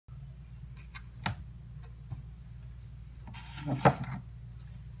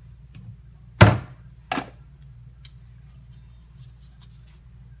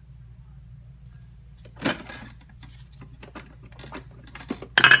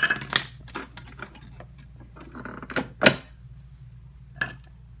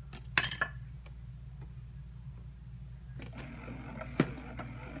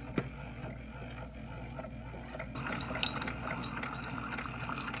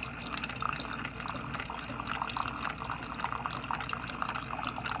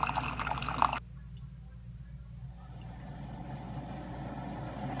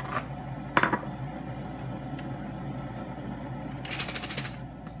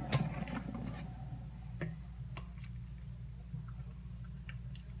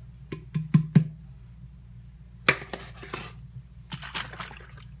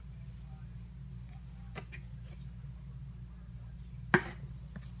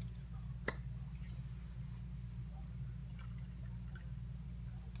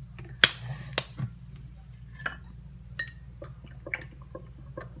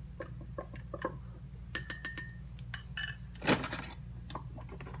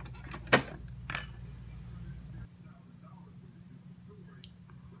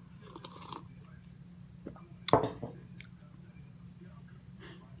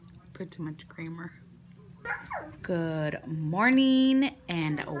Put too much creamer. Good morning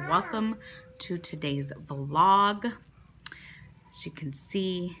and welcome to today's vlog. As you can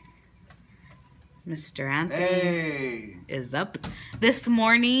see, Mr. Anthony is up this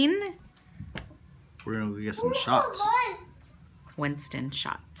morning. We're gonna get some shots. Winston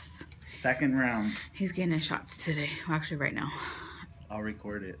shots. Second round. He's getting his shots today. Well, actually right now. I'll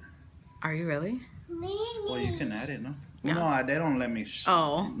record it. Are you really? Well, you can add it, no? Yeah. No, they don't let me.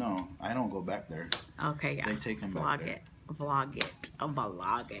 Oh. No, I don't go back there. Okay, yeah. They take him back there. Vlog it.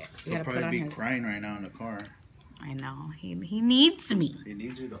 Vlog it. You He'll gotta probably put on be his... crying right now in the car. I know. He needs me. He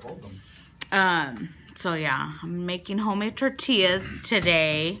needs you to hold him. So yeah, I'm making homemade tortillas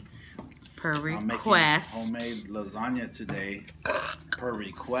today per request. I'm making homemade lasagna today per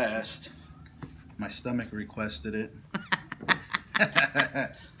request. My stomach requested it.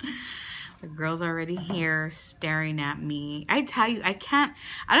 The girl's already here staring at me. I tell you, I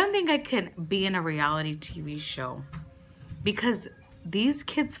don't think I could be in a reality TV show because these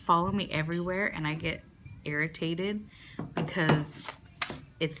kids follow me everywhere and I get irritated because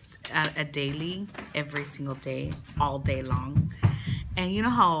it's a daily, every single day, all day long. And you know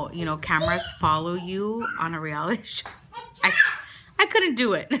how, cameras follow you on a reality show? I couldn't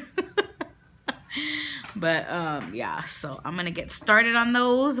do it. But yeah, so I'm gonna get started on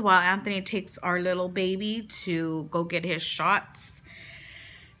those while Anthony takes our little baby to go get his shots.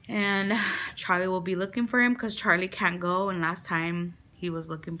 And Charlie will be looking for him because Charlie can't go, and last time he was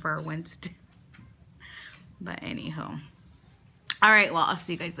looking for Winston. But anyhow. Alright, well, I'll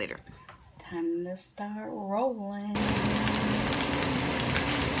see you guys later. Time to start rolling.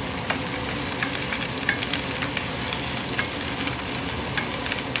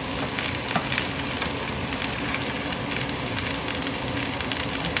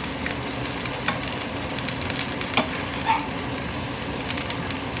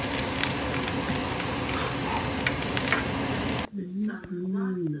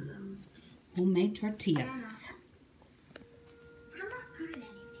 Homemade tortillas.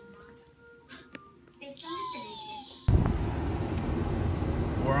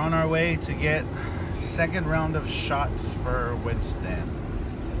 We're on our way to get second round of shots for Winston.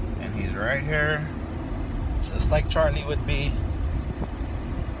 And he's right here, just like Charlie would be.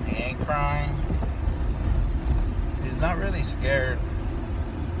 He ain't crying. He's not really scared.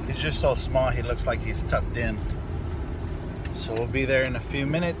 He's just so small, he looks like he's tucked in. So we'll be there in a few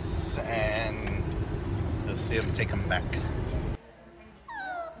minutes and you'll see him take him back.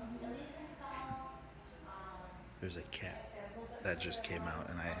 There's a cat that just came out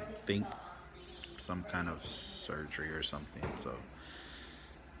and I think some kind of surgery or something, so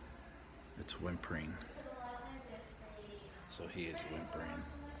it's whimpering. So he is whimpering.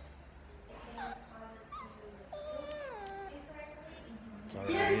 It's all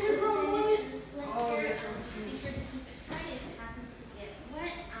right.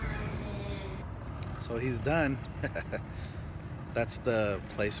 So he's done. That's the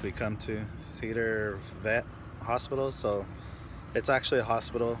place we come to, Cedar Vet Hospital. So it's actually a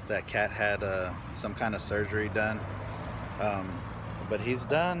hospital. That cat had some kind of surgery done, but he's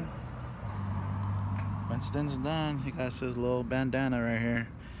done. Winston's done. He got his little bandana right here.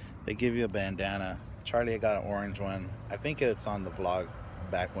 They give you a bandana. Charlie got an orange one. I think it's on the vlog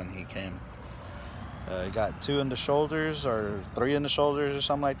back when he came. He got 2 in the shoulders or 3 in the shoulders or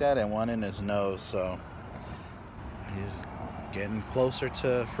something like that, and 1 in his nose. So getting closer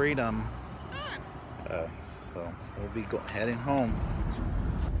to freedom. So we'll be heading home.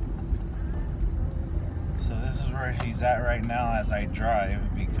 So this is where he's at right now as I drive,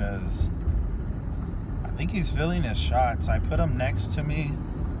 because I think he's feeling his shots. I put him next to me,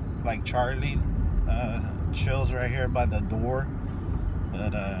 like Charlie chills right here by the door.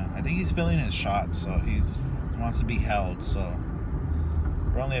 But I think he's feeling his shots, so he wants to be held. So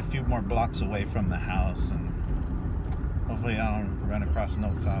we're only a few more blocks away from the house, and hopefully I don't run across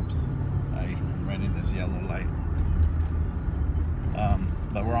no cops. I'm running this yellow light.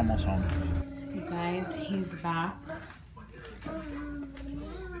 But we're almost home. You guys, he's back.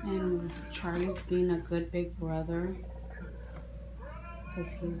 And Charlie's being a good big brother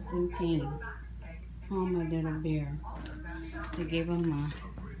because he's in pain. Oh, my little bear. They gave him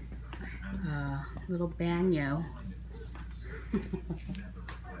a little banyo.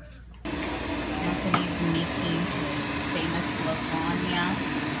 Anthony's making his famous lasagna.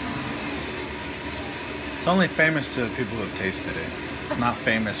 It's only famous to the people who have tasted it. Not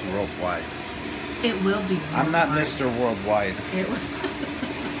famous worldwide. It will be worldwide. I'm not Mr. Worldwide. It will.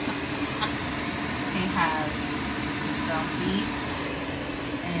 He has his ground beef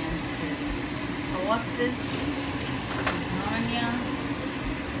and his sauces, his lasagna,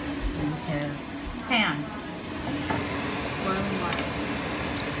 and his ham.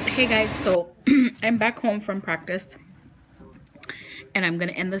 Hey guys, so I'm back home from practice, and I'm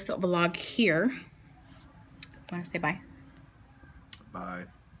gonna end this vlog here. Want to say bye? Bye.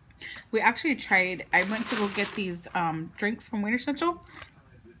 We actually tried, I went to go get these drinks from Wiener Schnitzel.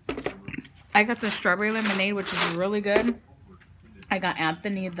 I got the strawberry lemonade, which is really good. I got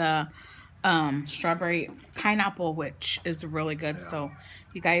Anthony the strawberry pineapple, which is really good. Yeah. So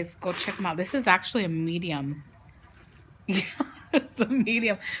you guys go check them out. This is actually a medium. Yeah, it's a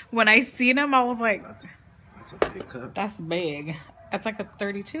medium. When I seen them, I was like, that's a big cup. That's big. That's like a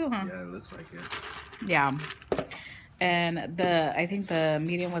 32, huh? Yeah, it looks like it. Yeah. And I think the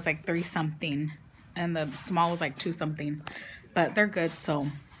medium was like 3 something, and the small was like 2 something, but they're good. So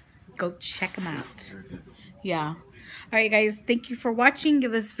go check them out. Yeah. All right, guys. Thank you for watching.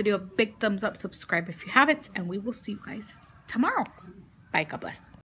 Give this video a big thumbs up. Subscribe if you haven't, and we will see you guys tomorrow. Bye. God bless.